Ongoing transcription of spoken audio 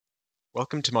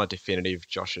Welcome to my definitive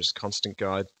Josh's Constant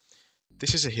guide.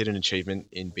 This is a hidden achievement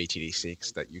in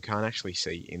BTD6 that you can't actually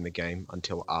see in the game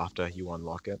until after you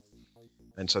unlock it.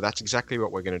 And so that's exactly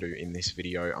what we're going to do in this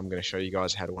video. I'm going to show you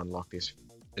guys how to unlock this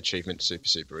achievement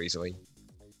super easily.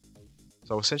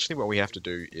 So essentially what we have to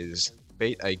do is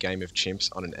beat a game of chimps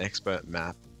on an expert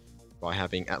map by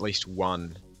having at least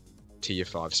one tier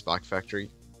 5 spike factory.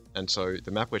 And so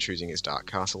the map we're choosing is Dark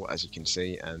Castle, as you can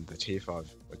see, and the tier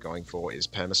 5 we're going for is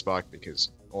Permaspike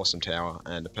because awesome tower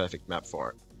and a perfect map for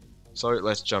it. So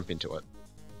let's jump into it.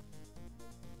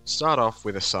 Start off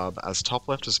with a sub as top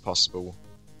left as possible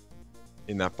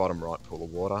in that bottom right pool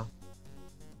of water.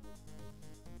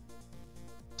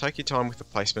 Take your time with the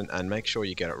placement and make sure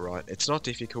you get it right. It's not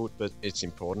difficult, but it's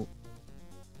important.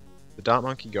 The dart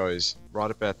monkey goes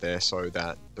right about there so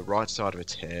that the right side of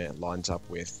its hair lines up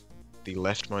with the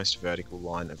leftmost vertical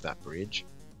line of that bridge.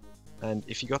 And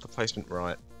if you got the placement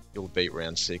right, you'll beat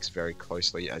round 6 very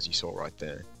closely, as you saw right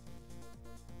there.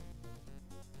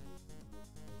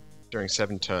 During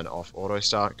 7, turn off auto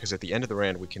start, because at the end of the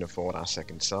round we can afford our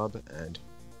second sub and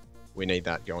we need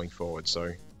that going forward, so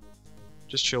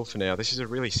just chill for now. This is a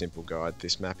really simple guide.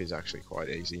 This map is actually quite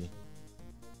easy.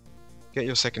 Get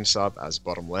your second sub as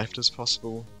bottom left as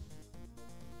possible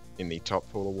in the top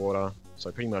pool of water,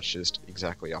 so pretty much just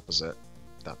exactly opposite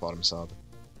that bottom sub.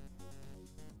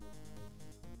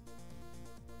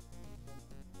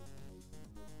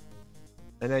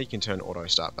 And now you can turn auto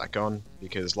start back on,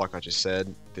 because like I just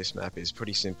said, this map is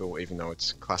pretty simple. Even though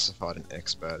it's classified an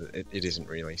expert, it isn't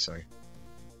really, so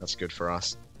that's good for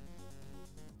us.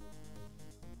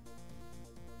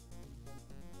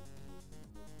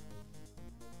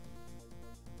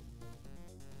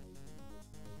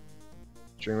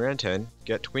 During round 10,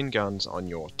 get twin guns on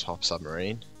your top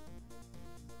submarine.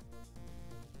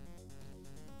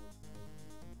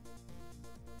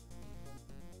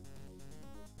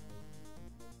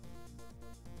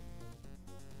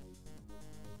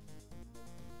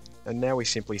 And now we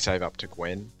simply save up to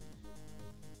Gwen.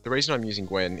 The reason I'm using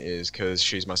Gwen is because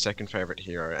she's my second favourite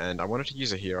hero, and I wanted to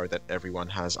use a hero that everyone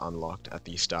has unlocked at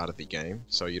the start of the game,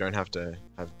 so you don't have to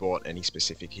have bought any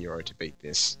specific hero to beat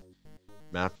this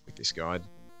map with this guide.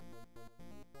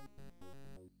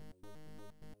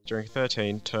 During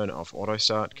 13, turn off auto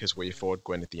start because we afford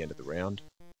Gwen at the end of the round.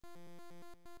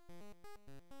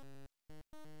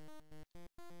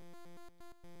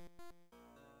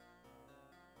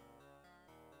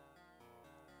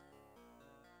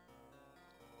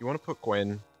 You want to put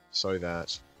Gwen so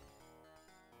that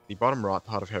the bottom right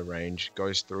part of her range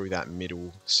goes through that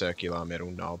middle circular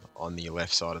metal knob on the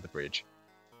left side of the bridge.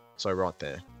 So right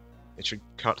there. It should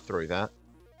cut through that,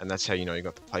 and that's how you know you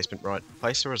got the placement right.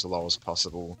 Place her as low as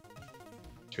possible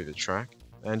to the track,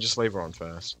 and just leave her on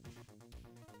first.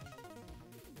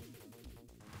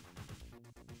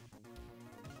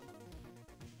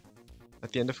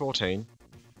 At the end of 14,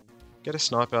 get a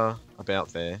sniper about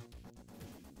there.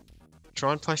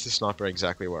 Try and place the sniper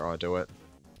exactly where I do it.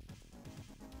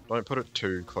 Don't put it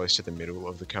too close to the middle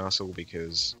of the castle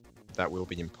because that will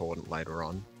be important later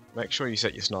on. Make sure you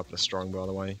set your sniper strong, by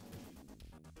the way.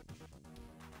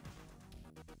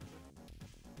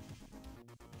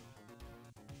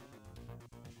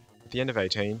 At the end of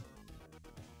 18,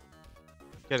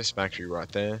 get a factory right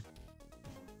there.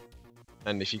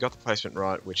 And if you got the placement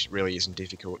right, which really isn't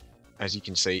difficult, as you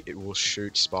can see, it will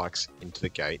shoot spikes into the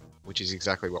gate, which is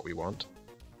exactly what we want.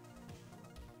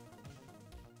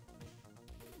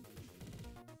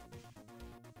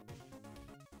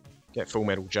 Get full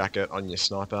metal jacket on your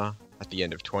sniper at the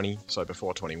end of 20, so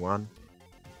before 21.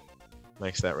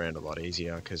 Makes that round a lot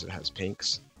easier because it has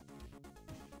pinks.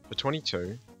 For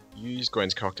 22, use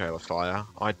Gwen's cocktail of fire.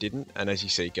 I didn't, and as you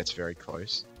see, it gets very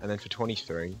close. And then for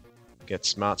 23, get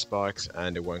smart spikes,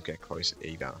 and it won't get close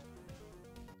either.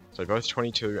 So both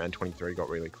 22 and 23 got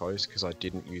really close because I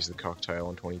didn't use the cocktail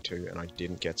on 22 and I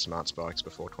didn't get smart spikes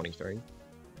before 23.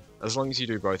 As long as you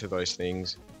do both of those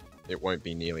things, it won't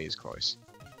be nearly as close.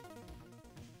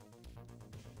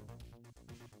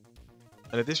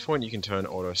 And at this point you can turn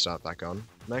auto start back on.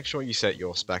 Make sure you set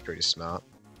your factory to smart.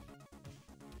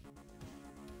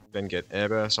 Then get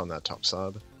airburst on that top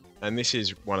sub. And this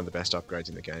is one of the best upgrades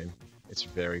in the game. It's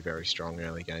very strong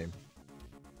early game.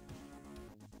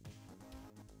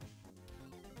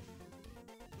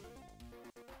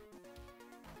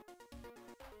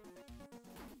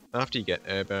 After you get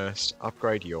airburst,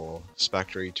 upgrade your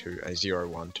factory to a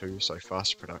 012, so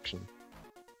faster production.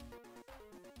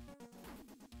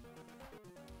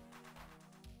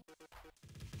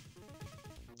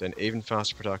 Then even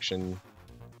faster production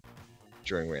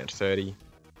during round 30.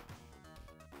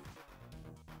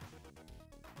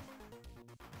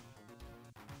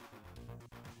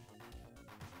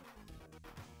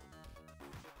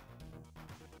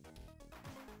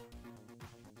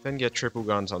 Then get triple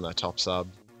guns on that top sub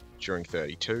during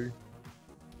 32.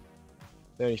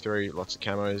 33, lots of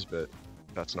camos, but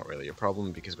that's not really a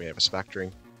problem because we have a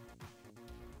Spectre.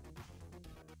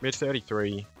 Mid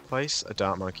 33, place a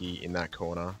Dart Monkey in that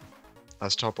corner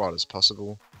as top right as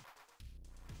possible.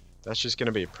 That's just going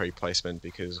to be a pre-placement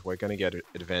because we're going to get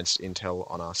advanced intel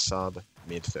on our sub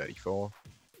mid 34.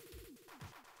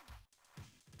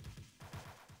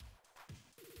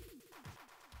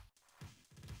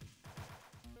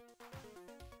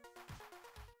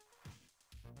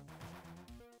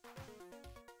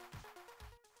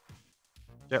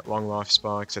 Get long life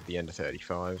spikes at the end of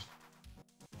 35.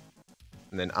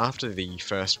 And then after the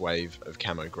first wave of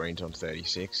camo greens on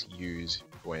 36, use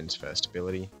Gwen's first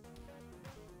ability.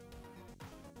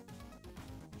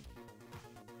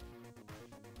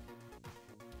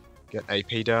 Get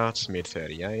AP darts mid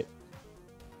 38.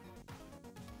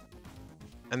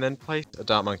 And then place a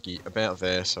Dart Monkey about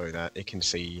there so that it can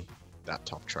see that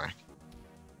top track.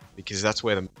 Because that's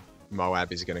where the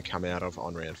Moab is going to come out of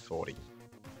on round 40.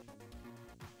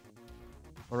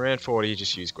 On round 40,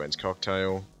 just use Gwen's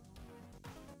Cocktail.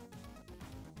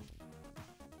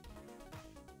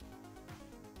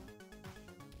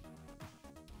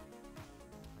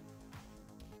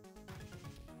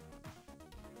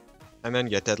 And then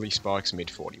get Deadly Spikes mid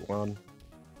 41.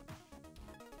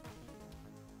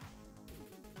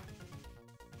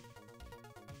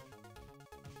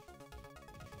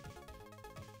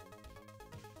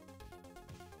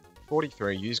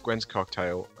 Use Gwen's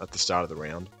Cocktail at the start of the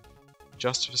round,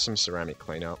 just for some ceramic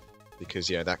cleanup, because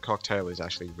yeah, that cocktail is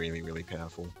actually really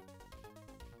powerful.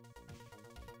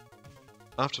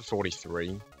 After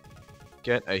 43,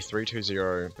 get a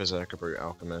 320 Berserker Brew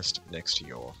Alchemist next to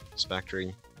your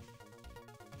Spectre.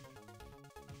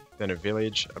 Then a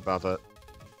village above it.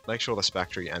 Make sure the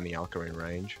Spectre and the Alka are in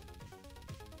range.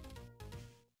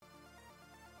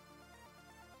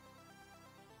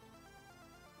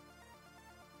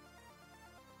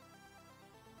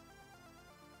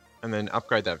 And then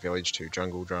upgrade that village to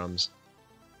jungle drums.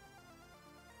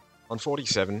 On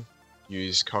 47,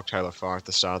 use Cocktail of Fire at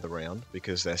the start of the round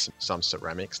because there's some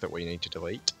ceramics that we need to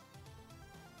delete.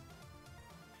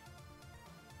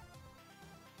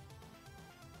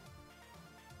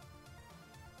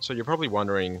 So you're probably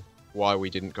wondering why we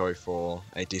didn't go for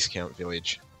a discount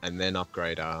village and then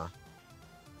upgrade our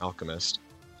Alchemist.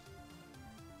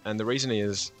 And the reason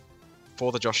is,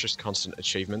 for the Josh's Constant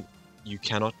achievement, you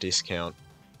cannot discount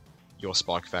your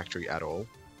Spike Factory at all.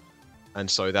 And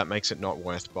so that makes it not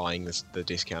worth buying the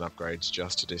discount upgrades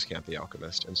just to discount the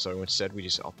Alchemist. And so instead we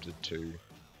just opted to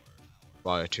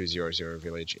buy a 200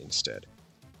 village instead.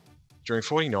 During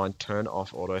 49, turn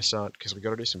off auto start because we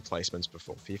got to do some placements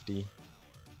before 50.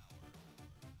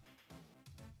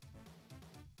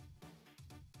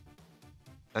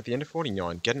 At the end of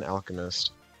 49, get an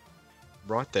Alchemist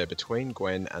right there between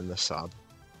Gwen and the sub,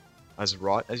 as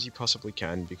right as you possibly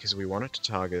can because we want it to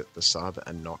target the sub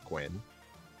and not Gwen.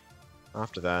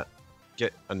 After that,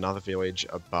 get another village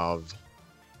above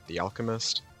the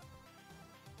Alchemist.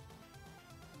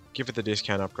 Give it the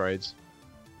discount upgrades.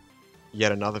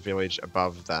 Yet another village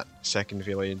above that second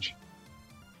village.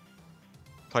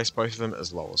 Place both of them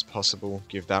as low as possible.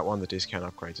 Give that one the discount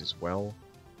upgrades as well.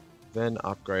 Then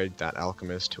upgrade that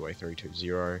Alchemist to a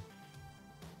 320.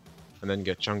 And then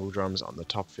get jungle drums on the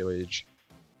top village.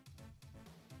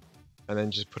 And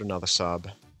then just put another sub.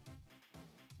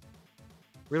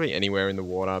 Really anywhere in the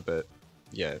water, but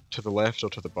yeah, to the left or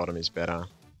to the bottom is better.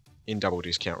 In double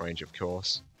discount range, of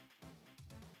course.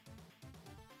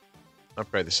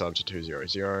 Upgrade the sub to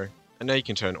 200. And now you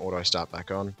can turn auto start back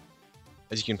on.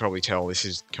 As you can probably tell, this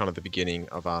is kind of the beginning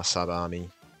of our sub army,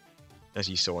 as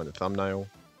you saw in the thumbnail.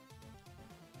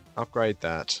 Upgrade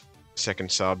that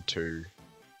second sub to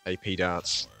AP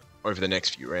darts over the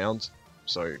next few rounds.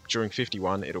 So during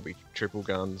 51, it'll be triple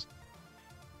guns.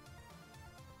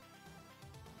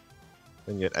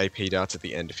 Then get AP darts at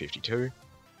the end of 52.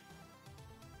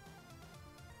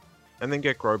 And then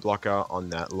get Grow Blocker on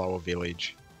that lower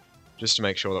village, just to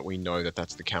make sure that we know that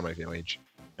that's the camo village,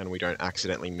 and we don't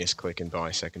accidentally misclick and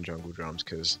buy second jungle drums,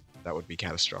 because that would be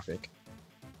catastrophic.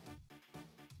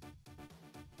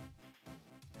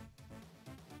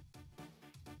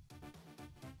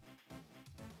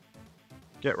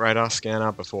 Get radar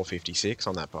scanner before 56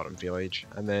 on that bottom village,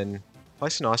 and then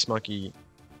place an Ice Monkey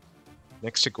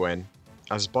next to Gwen,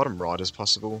 as bottom right as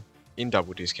possible, in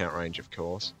double discount range of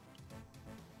course.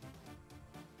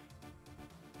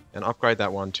 And upgrade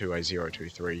that one to a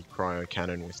 023 Cryo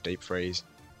Cannon with Deep Freeze.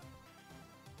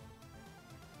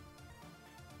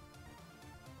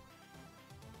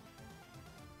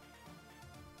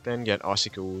 Then get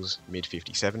Icicles mid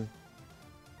 57.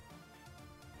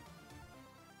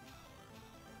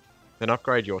 Then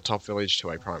upgrade your top village to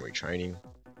a primary training.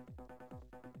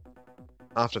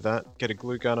 After that, get a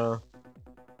glue gunner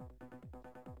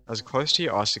as close to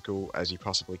your icicle as you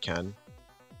possibly can,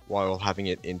 while having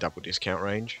it in double discount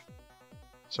range.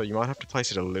 So you might have to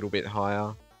place it a little bit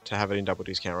higher to have it in double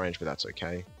discount range, but that's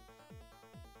okay.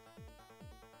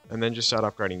 And then just start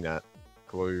upgrading that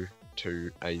glue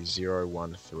to a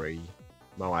 013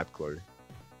 Moab glue.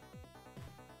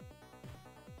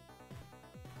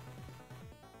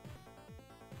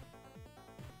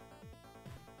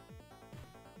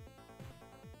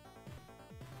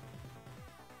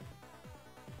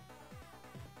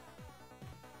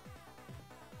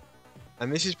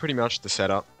 And this is pretty much the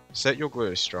setup. Set your glue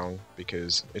to strong,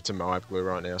 because it's a Moab glue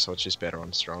right now, so it's just better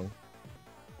on strong.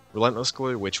 Relentless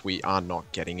glue, which we are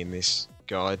not getting in this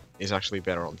guide, is actually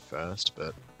better on first,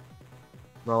 but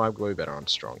Moab glue better on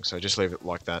strong, so just leave it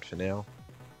like that for now.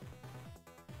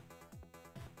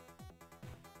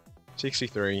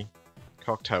 63,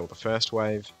 cocktail the first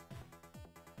wave.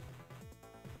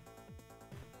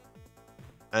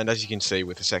 And as you can see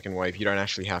with the second wave, you don't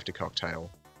actually have to cocktail.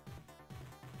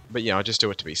 But yeah, I just do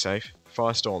it to be safe.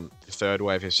 Firestorm the third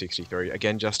wave of 63,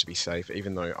 again just to be safe,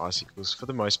 even though Icicles for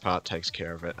the most part takes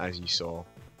care of it, as you saw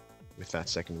with that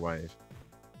second wave.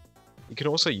 You can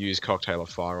also use Cocktail of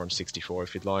Fire on 64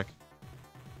 if you'd like.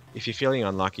 If you're feeling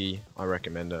unlucky, I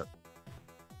recommend it.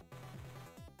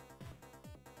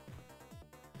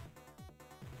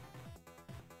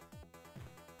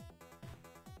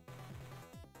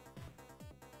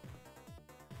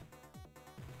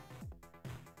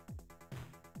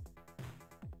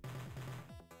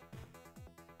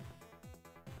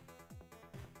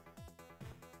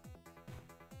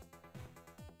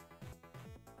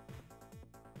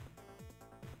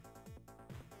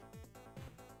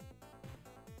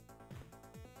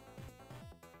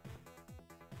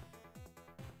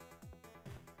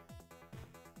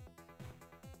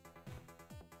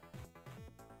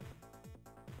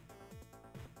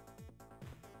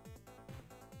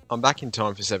 I'm back in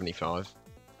time for 75.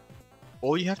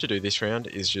 All you have to do this round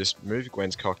is just move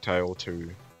Gwen's cocktail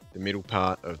to the middle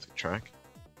part of the track,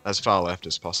 as far left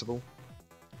as possible,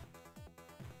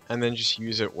 and then just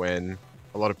use it when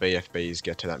a lot of BFBs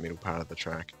get to that middle part of the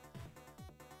track.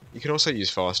 You can also use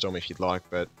Firestorm if you'd like,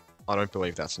 but I don't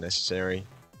believe that's necessary.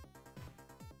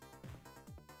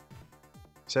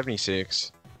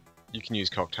 76, you can use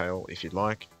Cocktail if you'd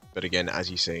like, but again, as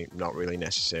you see, not really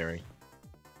necessary.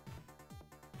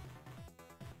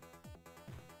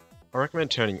 I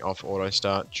recommend turning off auto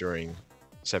start during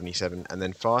 77 and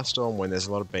then Firestorm when there's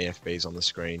a lot of BFBs on the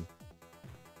screen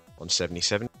on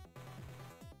 77.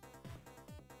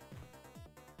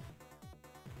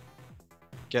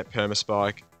 Get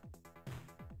Permaspike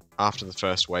after the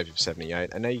first wave of 78,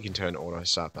 and now you can turn auto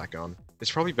start back on.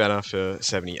 It's probably better for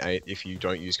 78 if you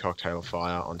don't use Cocktail of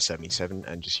Fire on 77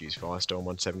 and just use Firestorm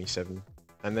on 77,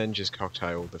 and then just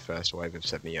cocktail the first wave of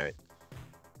 78.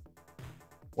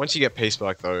 Once you get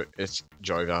P-Spike though, it's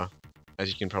Jova. As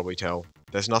you can probably tell,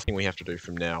 there's nothing we have to do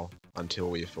from now until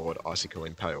we afford Icicle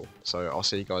Impale, so I'll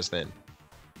see you guys then.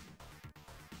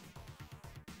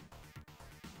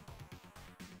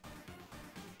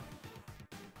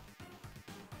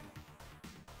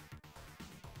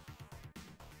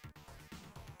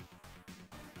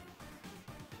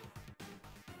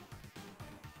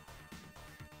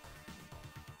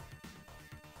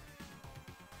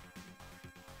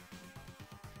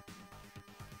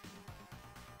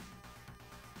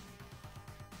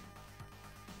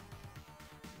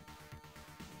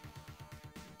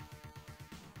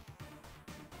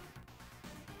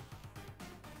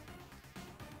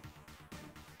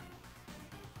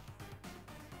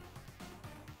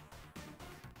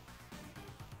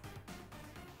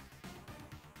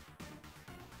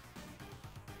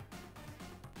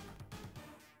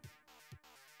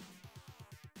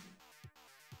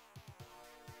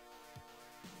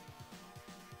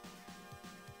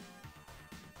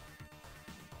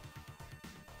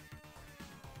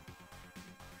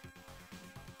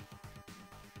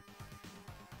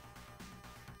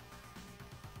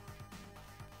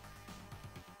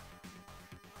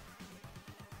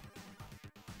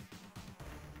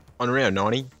 On round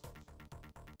 90,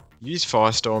 use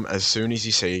Firestorm as soon as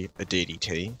you see a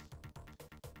DDT.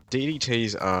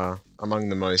 DDTs are among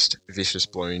the most vicious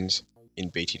balloons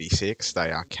in BTD6. They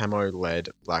are camo lead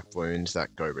black balloons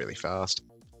that go really fast.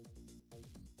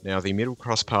 Now the middle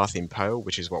cross path Impale,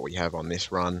 which is what we have on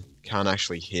this run, can't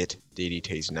actually hit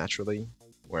DDTs naturally,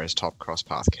 whereas top cross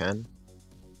path can.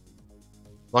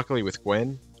 Luckily with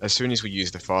Gwen, as soon as we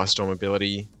use the Firestorm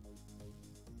ability,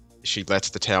 she lets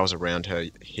the towers around her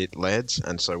hit leads,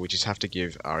 and so we just have to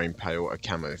give our Impale a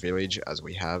camo village, as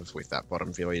we have with that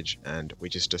bottom village, and we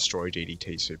just destroy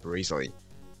DDT super easily.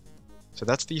 So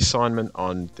that's the assignment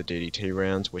on the DDT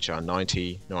rounds, which are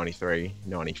 90, 93,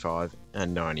 95,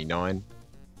 and 99.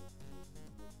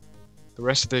 The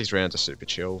rest of these rounds are super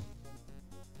chill.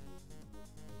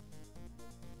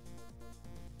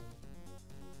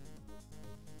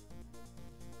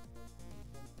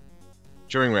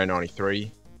 During round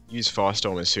 93, use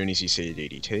Firestorm as soon as you see a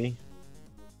DDT.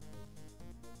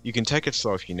 You can take it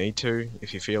slow if you need to.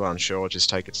 If you feel unsure, just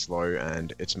take it slow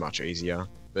and it's much easier.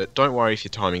 But don't worry if your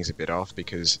timing's a bit off,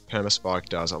 because Permaspike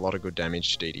does a lot of good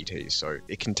damage to DDTs, so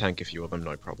it can tank a few of them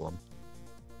no problem.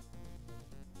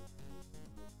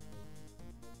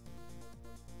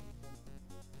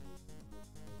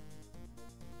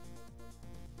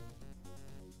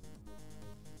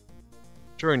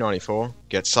 During 94,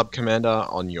 get Sub Commander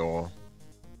on your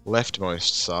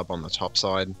leftmost sub on the top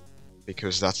side,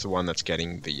 because that's the one that's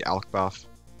getting the Alk buff.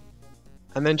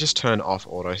 And then just turn off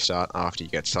auto start after you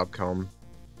get subcom,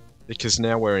 because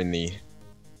now we're in the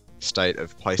state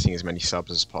of placing as many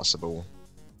subs as possible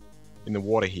in the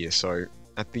water here. So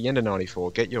at the end of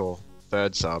 94, get your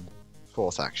third sub,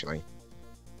 fourth actually,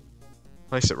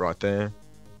 place it right there,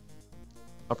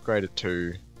 upgrade it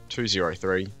to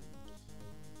 203.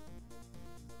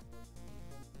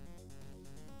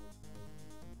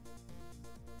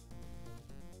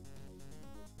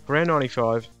 For round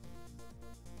 95,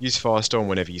 use Firestorm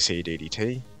whenever you see a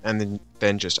DDT, and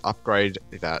then just upgrade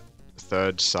that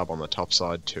third sub on the top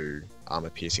side to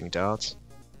armor piercing darts.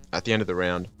 At the end of the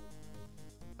round,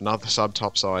 another sub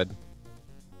top side.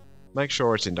 Make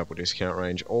sure it's in double discount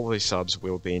range. All these subs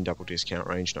will be in double discount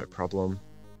range, no problem.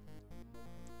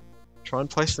 Try and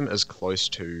place them as close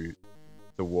to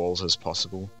the walls as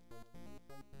possible.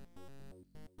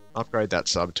 Upgrade that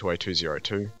sub to a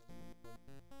 202.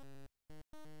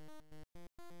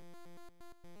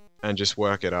 And just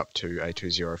work it up to a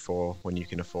 204 when you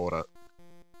can afford it,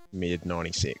 mid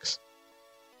 96.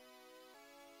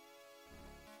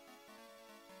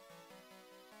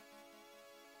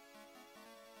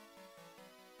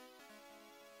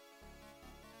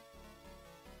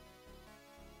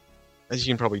 As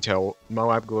you can probably tell,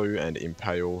 Moab Glue and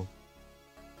Impale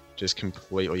just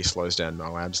completely slows down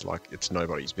Moabs like it's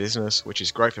nobody's business, which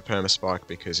is great for Permaspike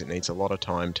because it needs a lot of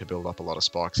time to build up a lot of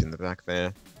spikes in the back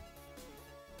there.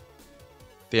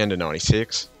 The end of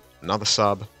 96, another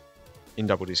sub in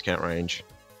double discount range,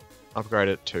 upgrade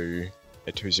it to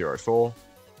a 204.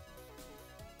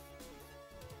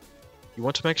 You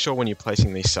want to make sure when you're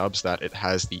placing these subs that it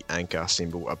has the anchor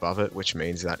symbol above it, which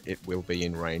means that it will be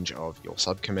in range of your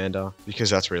sub commander, because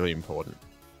that's really important.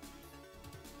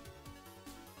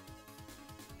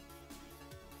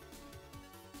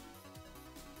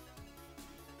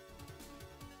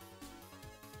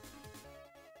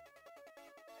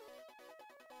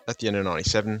 At the end of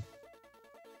 97,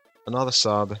 another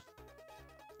sub,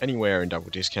 anywhere in double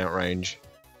discount range,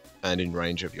 and in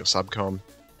range of your subcom.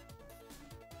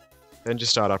 Then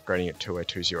just start upgrading it to a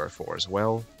 204 as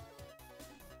well.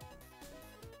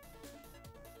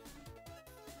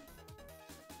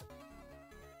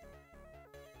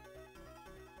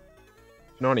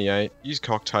 For 98, use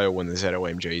Cocktail when the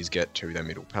ZOMGs get to their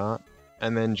middle part,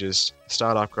 and then just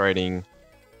start upgrading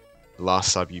the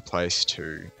last sub you place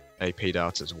to AP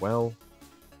darts as well.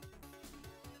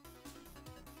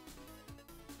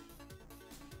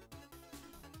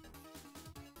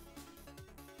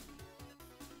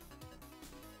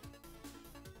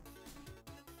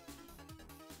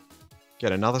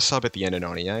 Get another sub at the end of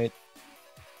 98.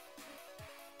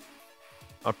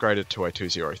 Upgrade it to a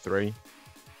 203. And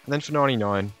then for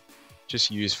 99, just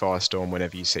use Firestorm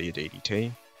whenever you see a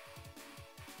DDT.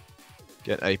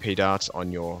 Get AP darts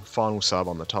on your final sub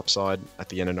on the top side at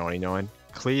the end of 99.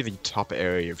 Clear the top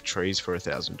area of trees for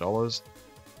 $1,000.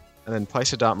 And then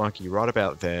place a dart monkey right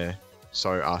about there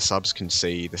so our subs can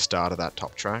see the start of that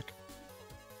top track.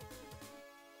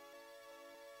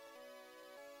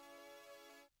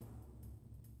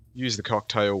 Use the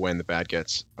Cocktail when the bad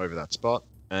gets over that spot.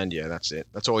 And yeah, that's it.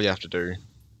 That's all you have to do.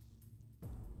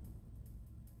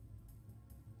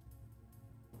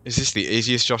 Is this the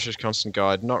easiest Josh's Constant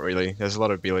guide? Not really. There's a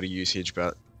lot of ability usage,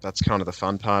 but that's kind of the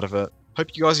fun part of it. Hope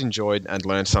you guys enjoyed and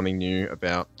learned something new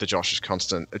about the Josh's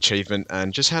Constant achievement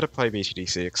and just how to play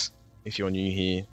BTD6 if you're new here.